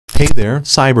Hey there,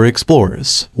 cyber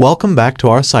explorers. Welcome back to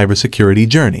our cybersecurity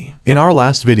journey. In our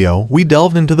last video, we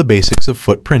delved into the basics of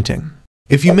footprinting.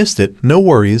 If you missed it, no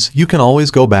worries, you can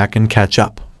always go back and catch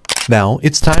up. Now,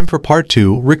 it's time for part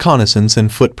 2, Reconnaissance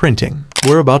and Footprinting.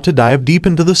 We're about to dive deep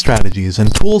into the strategies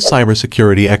and tools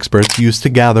cybersecurity experts use to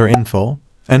gather info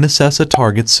and assess a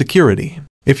target's security.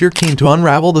 If you're keen to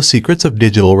unravel the secrets of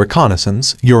digital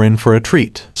reconnaissance, you're in for a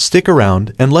treat. Stick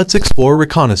around and let's explore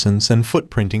reconnaissance and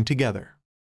footprinting together.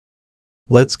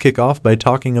 Let's kick off by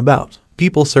talking about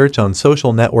people search on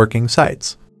social networking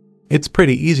sites. It's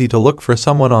pretty easy to look for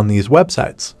someone on these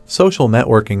websites. Social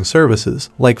networking services,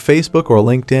 like Facebook or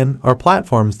LinkedIn, are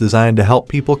platforms designed to help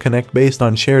people connect based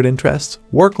on shared interests,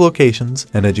 work locations,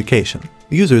 and education.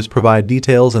 Users provide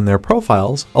details in their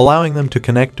profiles, allowing them to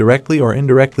connect directly or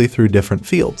indirectly through different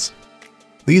fields.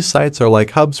 These sites are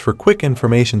like hubs for quick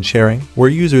information sharing, where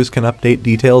users can update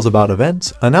details about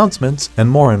events, announcements, and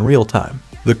more in real time.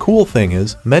 The cool thing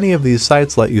is, many of these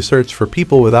sites let you search for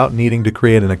people without needing to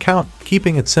create an account,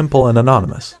 keeping it simple and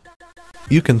anonymous.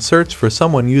 You can search for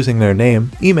someone using their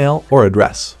name, email, or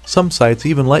address. Some sites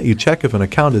even let you check if an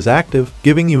account is active,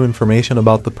 giving you information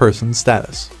about the person's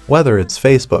status. Whether it's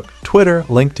Facebook, Twitter,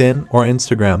 LinkedIn, or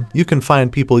Instagram, you can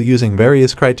find people using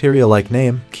various criteria like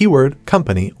name, keyword,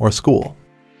 company, or school.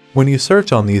 When you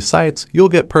search on these sites, you'll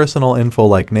get personal info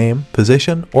like name,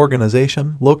 position,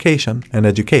 organization, location, and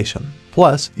education.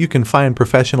 Plus, you can find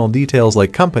professional details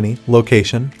like company,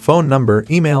 location, phone number,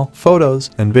 email, photos,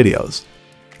 and videos.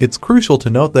 It's crucial to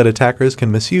note that attackers can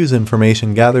misuse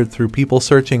information gathered through people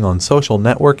searching on social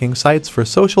networking sites for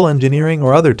social engineering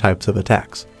or other types of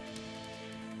attacks.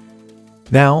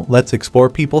 Now, let's explore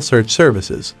people search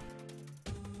services,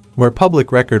 where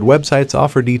public record websites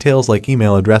offer details like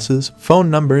email addresses,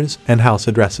 phone numbers, and house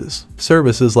addresses.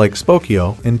 Services like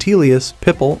Spokeo, Intelius,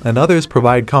 Pipple, and others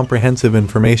provide comprehensive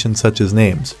information such as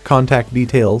names, contact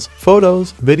details,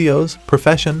 photos, videos,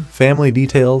 profession, family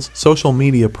details, social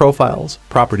media profiles,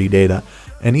 property data,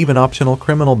 and even optional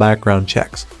criminal background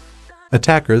checks.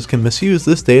 Attackers can misuse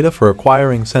this data for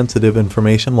acquiring sensitive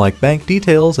information like bank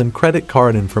details and credit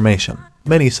card information.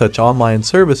 Many such online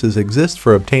services exist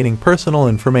for obtaining personal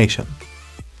information.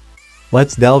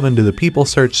 Let's delve into the people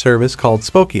search service called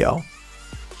Spokeo.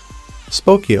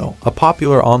 Spokeo, a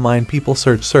popular online people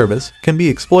search service, can be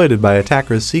exploited by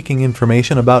attackers seeking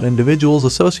information about individuals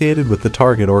associated with the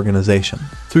target organization.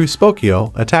 Through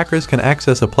Spokeo, attackers can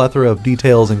access a plethora of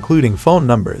details including phone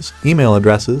numbers, email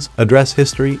addresses, address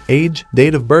history, age,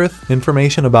 date of birth,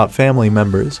 information about family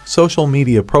members, social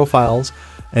media profiles,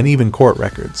 and even court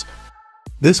records.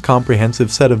 This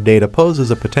comprehensive set of data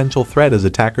poses a potential threat as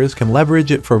attackers can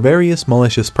leverage it for various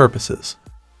malicious purposes.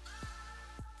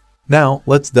 Now,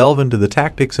 let's delve into the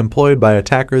tactics employed by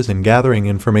attackers in gathering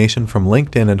information from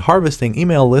LinkedIn and harvesting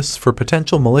email lists for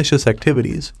potential malicious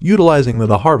activities, utilizing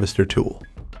the Harvester tool.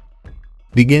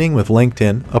 Beginning with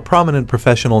LinkedIn, a prominent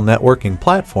professional networking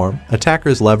platform,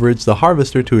 attackers leverage the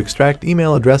Harvester to extract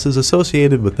email addresses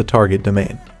associated with the target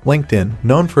domain. LinkedIn,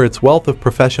 known for its wealth of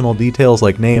professional details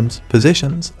like names,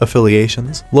 positions,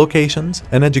 affiliations, locations,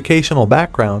 and educational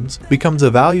backgrounds, becomes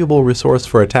a valuable resource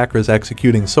for attackers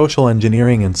executing social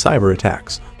engineering and cyber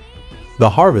attacks.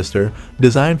 The Harvester,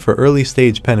 designed for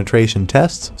early-stage penetration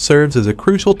tests, serves as a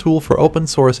crucial tool for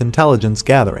open-source intelligence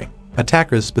gathering.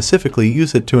 Attackers specifically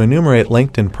use it to enumerate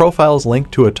LinkedIn profiles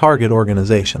linked to a target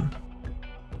organization.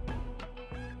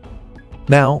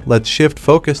 Now, let's shift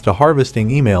focus to harvesting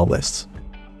email lists,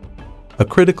 a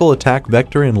critical attack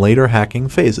vector in later hacking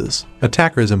phases.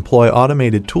 Attackers employ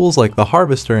automated tools like the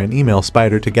Harvester and Email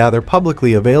Spider to gather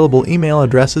publicly available email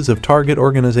addresses of target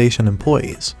organization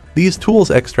employees. These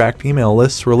tools extract email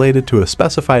lists related to a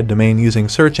specified domain using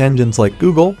search engines like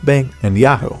Google, Bing, and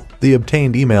Yahoo. The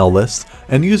obtained email lists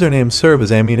and usernames serve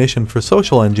as ammunition for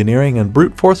social engineering and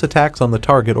brute force attacks on the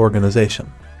target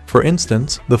organization. For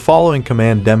instance, the following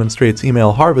command demonstrates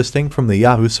email harvesting from the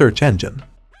Yahoo search engine.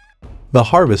 The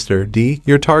Harvester d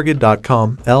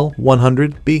yourtarget.com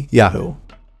L100 b Yahoo.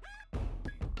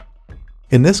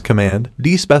 In this command,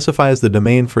 D specifies the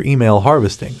domain for email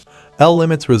harvesting, L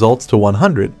limits results to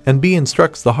 100, and B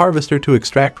instructs the Harvester to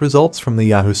extract results from the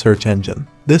Yahoo search engine.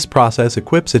 This process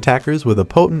equips attackers with a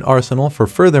potent arsenal for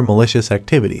further malicious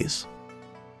activities.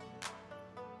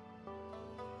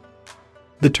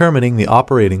 Determining the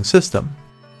operating system.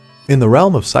 In the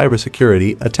realm of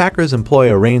cybersecurity, attackers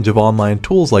employ a range of online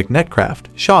tools like Netcraft,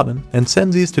 Shodan, and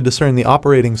Sensis to discern the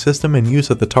operating system in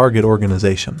use at the target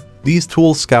organization. These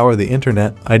tools scour the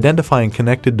internet, identifying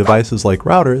connected devices like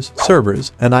routers,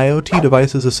 servers, and IoT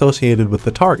devices associated with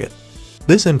the target.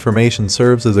 This information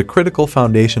serves as a critical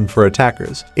foundation for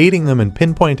attackers, aiding them in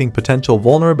pinpointing potential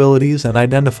vulnerabilities and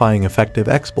identifying effective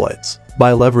exploits.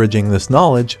 By leveraging this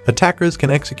knowledge, attackers can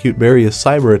execute various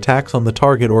cyber attacks on the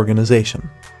target organization.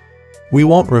 We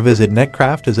won't revisit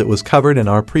Netcraft as it was covered in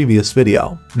our previous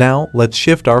video. Now, let's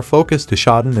shift our focus to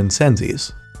Shodan and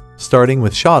Sensies. Starting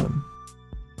with Shodan.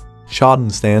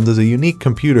 Shodan stands as a unique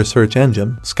computer search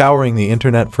engine, scouring the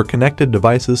internet for connected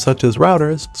devices such as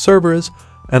routers, servers,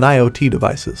 and IoT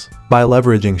devices. By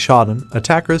leveraging Shodan,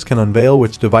 attackers can unveil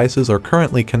which devices are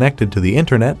currently connected to the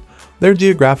internet, their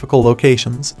geographical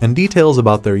locations, and details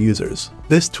about their users.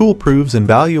 This tool proves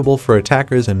invaluable for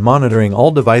attackers in monitoring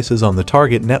all devices on the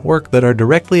target network that are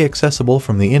directly accessible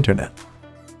from the internet.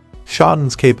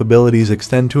 Shodan's capabilities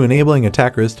extend to enabling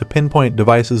attackers to pinpoint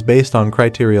devices based on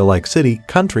criteria like city,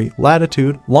 country,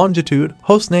 latitude, longitude,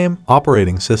 hostname,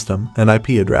 operating system, and IP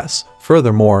address.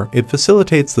 Furthermore, it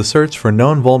facilitates the search for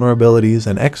known vulnerabilities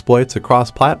and exploits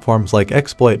across platforms like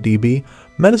ExploitDB,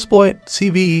 Metasploit,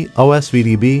 CVE,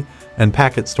 OSVDB, and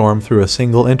PacketStorm through a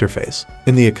single interface.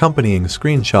 In the accompanying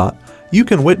screenshot, you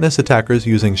can witness attackers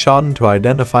using Shodan to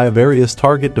identify various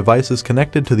target devices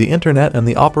connected to the internet and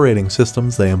the operating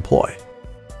systems they employ.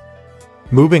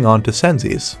 Moving on to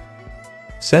Sensies.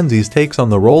 Sensies takes on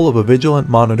the role of a vigilant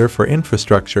monitor for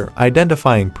infrastructure,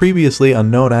 identifying previously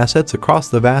unknown assets across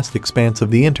the vast expanse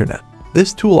of the internet.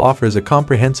 This tool offers a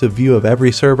comprehensive view of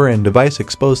every server and device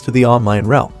exposed to the online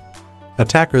realm.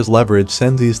 Attackers leverage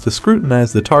Sensies to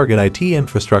scrutinize the target IT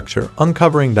infrastructure,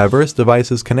 uncovering diverse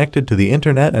devices connected to the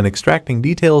internet and extracting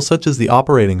details such as the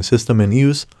operating system in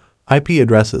use, IP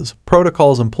addresses,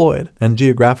 protocols employed, and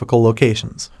geographical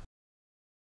locations.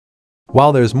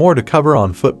 While there's more to cover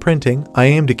on footprinting, I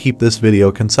aim to keep this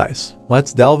video concise.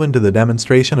 Let's delve into the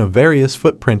demonstration of various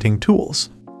footprinting tools.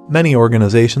 Many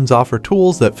organizations offer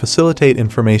tools that facilitate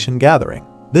information gathering.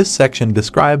 This section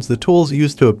describes the tools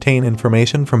used to obtain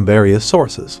information from various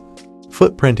sources.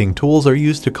 Footprinting tools are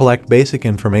used to collect basic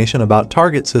information about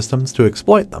target systems to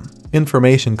exploit them.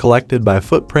 Information collected by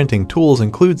footprinting tools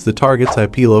includes the target's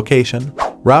IP location,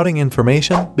 routing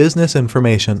information, business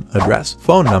information, address,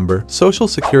 phone number, social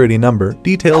security number,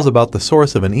 details about the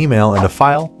source of an email and a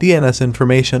file, DNS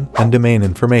information, and domain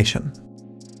information.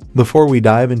 Before we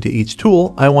dive into each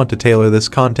tool, I want to tailor this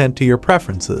content to your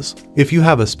preferences. If you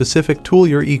have a specific tool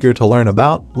you're eager to learn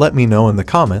about, let me know in the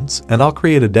comments, and I'll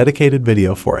create a dedicated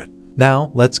video for it. Now,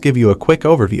 let's give you a quick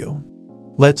overview.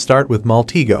 Let's start with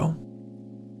Maltego.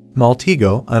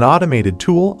 Maltego, an automated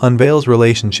tool, unveils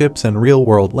relationships and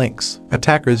real-world links.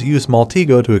 Attackers use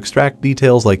Maltego to extract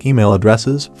details like email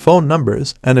addresses, phone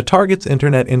numbers, and a target's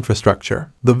internet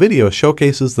infrastructure. The video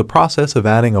showcases the process of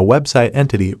adding a website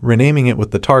entity, renaming it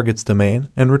with the target's domain,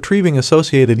 and retrieving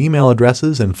associated email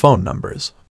addresses and phone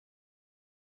numbers.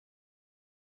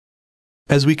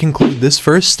 As we conclude this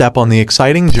first step on the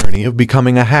exciting journey of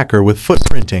becoming a hacker with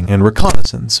footprinting and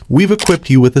reconnaissance, we've equipped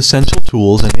you with essential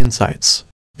tools and insights.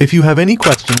 If you have any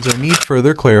questions or need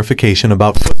further clarification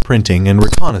about footprinting and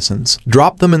reconnaissance,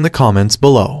 drop them in the comments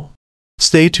below.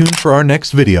 Stay tuned for our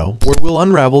next video, where we'll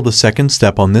unravel the second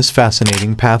step on this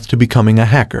fascinating path to becoming a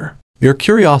hacker. Your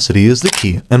curiosity is the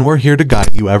key, and we're here to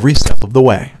guide you every step of the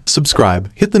way.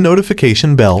 Subscribe, hit the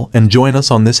notification bell, and join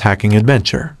us on this hacking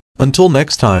adventure. Until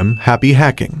next time, happy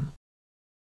hacking.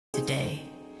 Today,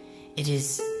 it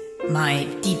is my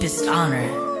deepest honor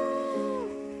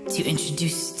to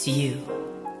introduce to you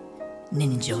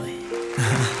Ninjoy.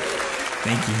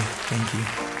 Thank you.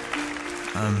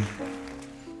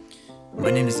 My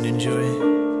name is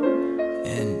Ninjoy,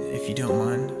 and if you don't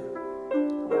mind,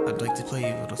 I'd like to play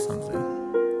you a little something.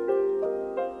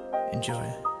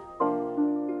 Enjoy.